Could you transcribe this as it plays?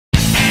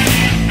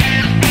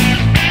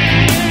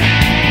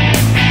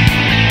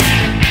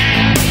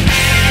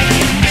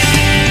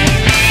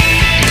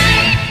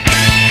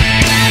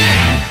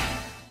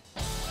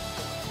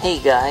Hey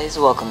guys,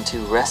 welcome to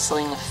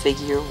Wrestling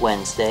Figure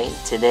Wednesday.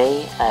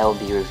 Today I will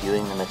be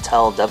reviewing the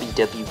Mattel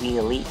WWE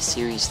Elite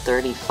Series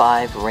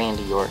 35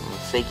 Randy Orton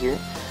figure.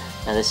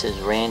 Now this is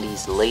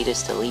Randy's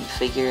latest Elite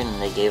figure,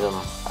 and they gave him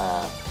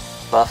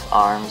buff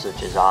arms,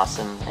 which is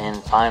awesome,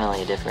 and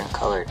finally a different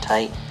color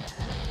tight,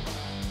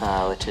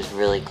 which is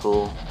really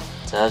cool.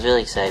 So I was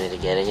really excited to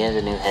get it. He has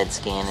a new head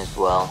scan as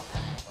well.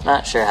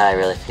 Not sure how I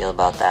really feel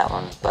about that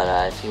one,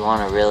 but if you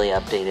want a really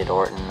updated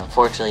Orton,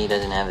 unfortunately he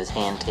doesn't have his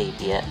hand tape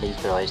yet, but you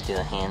could always do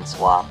a hand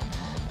swap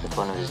with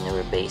one of his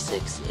newer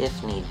basics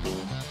if need be.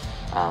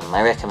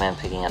 I recommend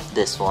picking up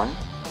this one,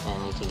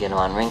 and you can get them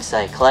on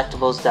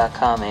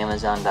ringsidecollectibles.com,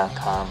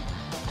 amazon.com,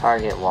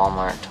 Target,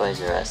 Walmart,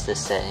 Toys R Us.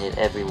 This set hit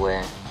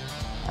everywhere.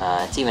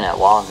 It's even at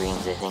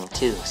Walgreens, I think,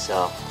 too,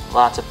 so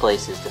lots of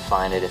places to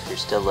find it if you're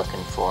still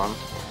looking for them.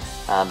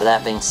 But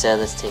that being said,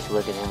 let's take a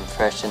look at him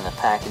fresh in the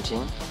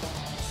packaging.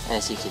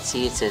 As you can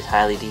see, it says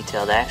Highly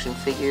Detailed Action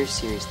Figures,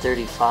 Series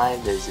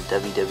 35. There's the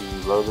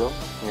WWE logo.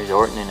 Here's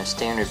Orton in a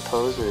standard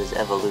pose with his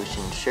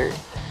Evolution shirt.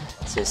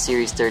 It says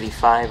Series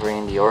 35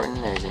 Randy Orton.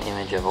 There's an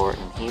image of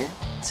Orton here.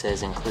 It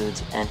says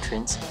includes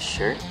entrance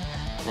shirt.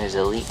 There's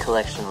Elite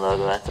Collection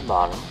logo at the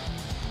bottom.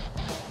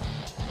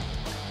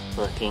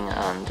 Looking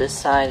on this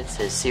side, it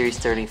says Series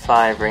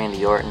 35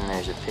 Randy Orton.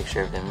 There's a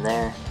picture of him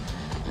there.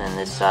 And then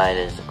this side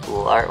is the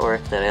cool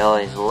artwork that I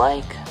always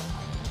like.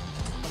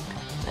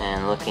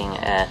 And looking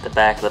at the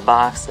back of the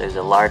box, there's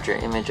a larger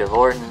image of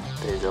Orton.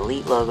 There's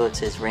Elite logo. It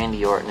says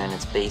Randy Orton, and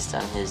it's based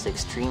on his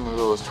Extreme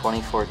Rules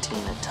 2014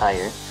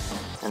 attire.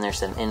 And there's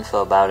some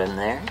info about him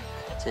there.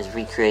 It says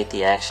recreate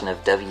the action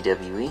of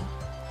WWE.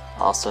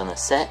 Also in the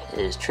set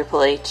is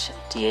Triple H,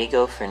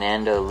 Diego,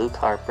 Fernando, Luke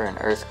Harper, and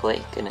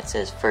Earthquake. And it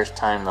says first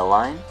time the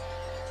line.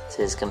 It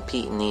says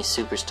compete in these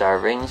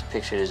superstar rings,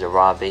 pictured as a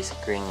Raw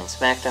basic ring and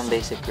SmackDown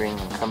basic ring,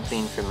 and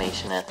company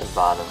information at the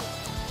bottom.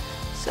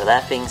 So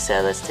that being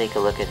said, let's take a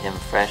look at him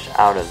fresh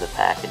out of the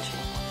packaging.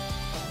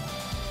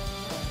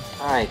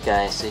 Alright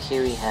guys, so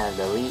here we have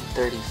the Elite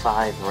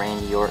 35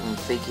 Randy Orton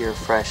figure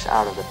fresh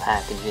out of the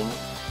packaging.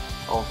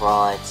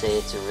 Overall, I'd say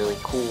it's a really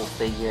cool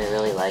figure. I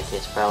really like it.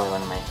 It's probably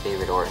one of my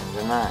favorite Ortons.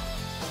 I'm not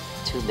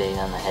too big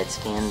on the head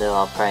scan though.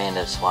 I'll probably end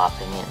up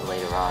swapping it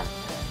later on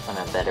when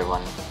a better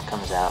one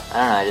comes out. I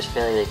don't know, I just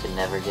feel like they could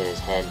never get his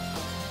head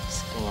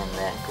scanned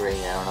that great.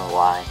 I don't know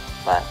why.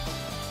 But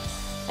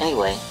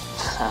anyway,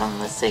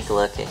 let's take a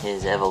look at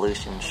his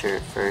Evolution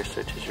shirt first,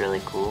 which is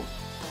really cool.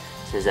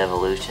 It says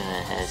Evolution, and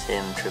it has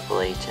him, Triple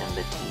H, and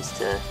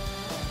Batista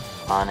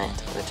on it,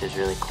 which is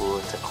really cool.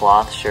 It's a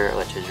cloth shirt,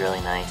 which is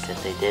really nice that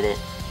they did it.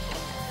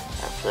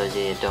 For those of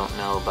you who don't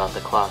know about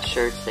the cloth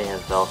shirts, they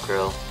have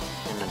Velcro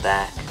in the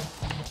back,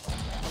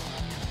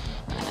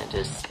 and it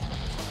just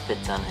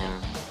fits on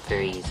him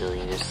very easily.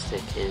 You just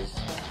stick his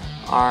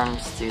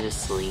arms through the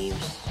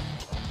sleeves,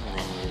 and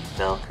then you just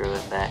Velcro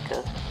it back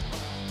up.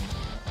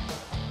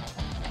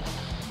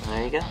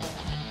 There you go.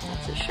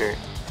 That's a shirt.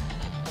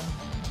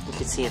 You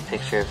can see a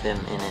picture of him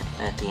in it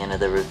at the end of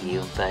the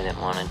review, but I didn't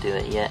want to do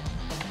it yet.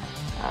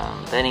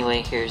 But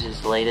anyway, here's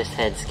his latest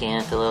head scan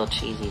with a little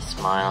cheesy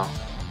smile.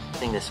 I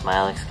think the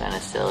smile looks kind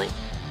of silly.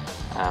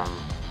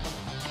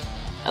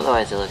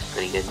 Otherwise, it looks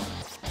pretty good.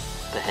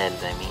 The head,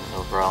 I mean,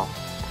 overall.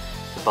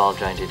 It's a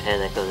ball-jointed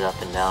head that goes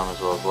up and down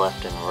as well as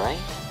left and right.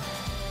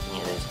 He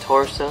has his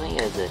torso. He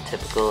has a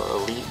typical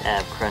Elite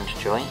ab crunch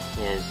joint.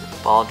 He has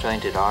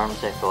ball-jointed arms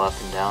that go up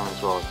and down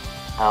as well as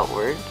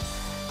outward.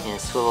 He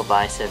has swivel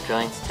bicep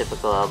joints,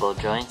 typical elbow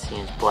joints. He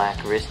has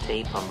black wrist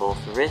tape on both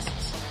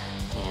wrists.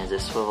 He has a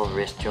swivel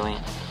wrist joint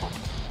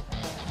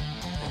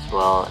as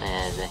well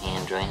as a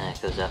hand joint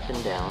that goes up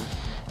and down.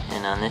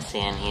 And on this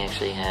hand, he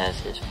actually has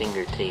his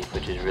finger tape,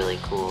 which is really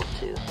cool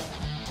too.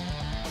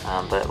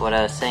 But what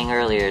I was saying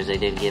earlier is they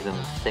did give him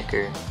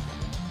thicker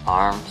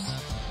arms,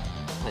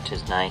 which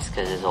is nice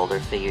because his older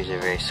figures are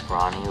very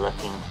scrawny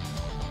looking.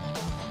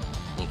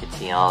 You can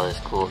see all his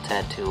cool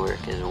tattoo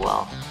work as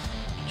well,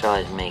 which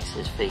always makes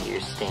his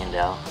figures stand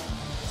out.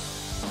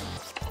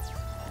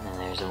 And then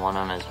there's the one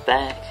on his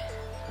back,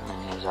 and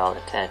then there's all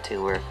the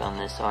tattoo work on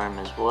this arm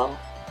as well.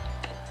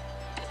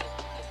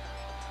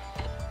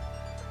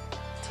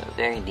 So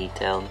very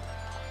detailed.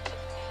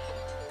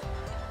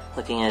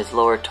 Looking at his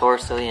lower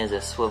torso, he has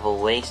a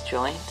swivel waist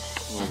joint.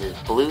 He has his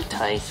blue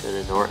tights with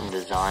his Orton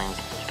designs,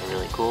 which are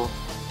really cool.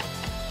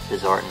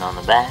 There's Orton on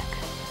the back.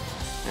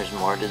 There's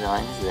more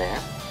designs there.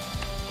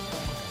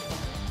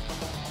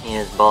 He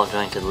has ball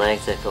jointed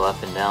legs that go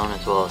up and down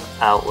as well as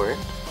outward.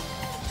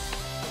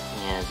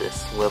 He has a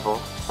swivel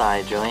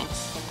thigh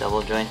joints,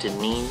 double jointed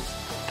knees,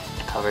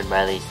 covered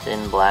by these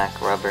thin black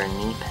rubber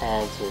knee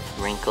pads with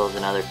wrinkles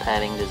and other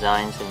padding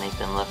designs to make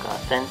them look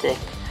authentic.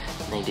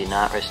 And they do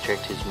not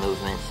restrict his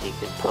movement, so you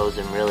could pose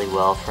him really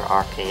well for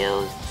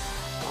RKOs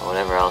or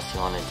whatever else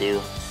you want to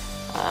do.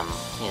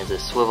 He has a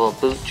swivel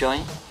boot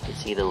joint. You can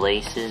see the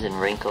laces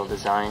and wrinkle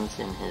designs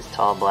in his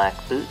tall black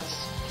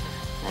boots.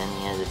 And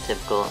he has a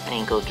typical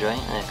ankle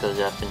joint that goes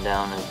up and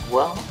down as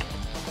well.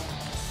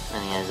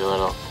 And he has a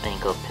little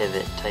ankle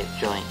pivot type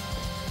joint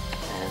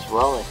as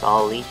well, like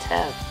all Elites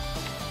have.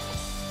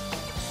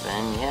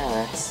 And yeah,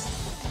 that's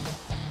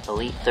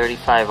Elite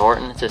 35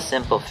 Orton. It's a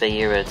simple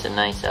figure, but it's a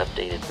nice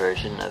updated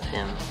version of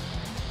him,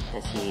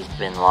 as he's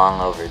been long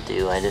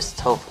overdue. I just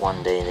hope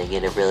one day they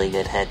get a really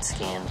good head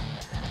scan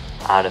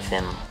out of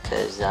him,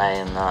 because I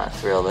am not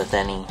thrilled with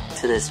any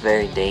to this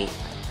very date.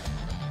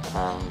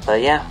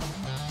 But yeah,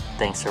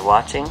 thanks for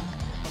watching.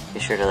 Be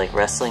sure to like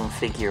Wrestling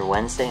Figure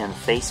Wednesday on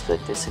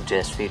Facebook to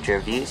suggest future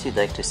reviews you'd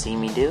like to see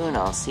me do, and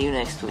I'll see you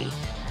next week.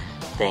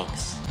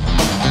 Thanks.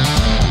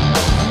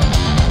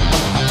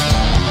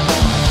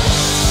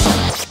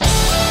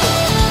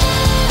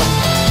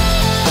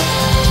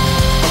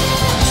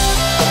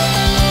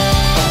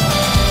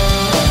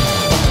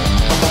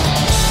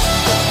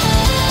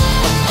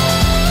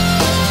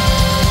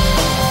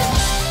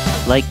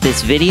 Like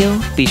this video?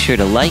 Be sure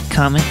to like,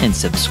 comment, and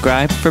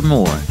subscribe for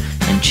more.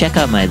 And check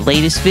out my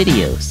latest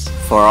videos.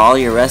 For all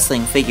your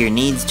wrestling figure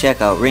needs,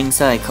 check out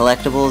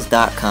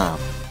ringsidecollectibles.com.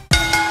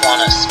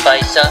 Want to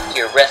spice up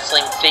your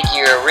wrestling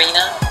figure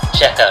arena?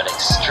 Check out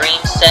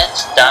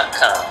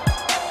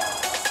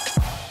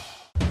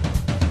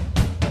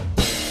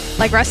extremesets.com.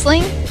 Like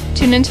wrestling?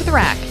 Tune into The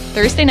Rack,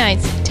 Thursday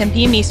nights, 10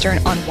 p.m. Eastern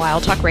on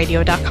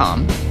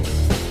wildtalkradio.com.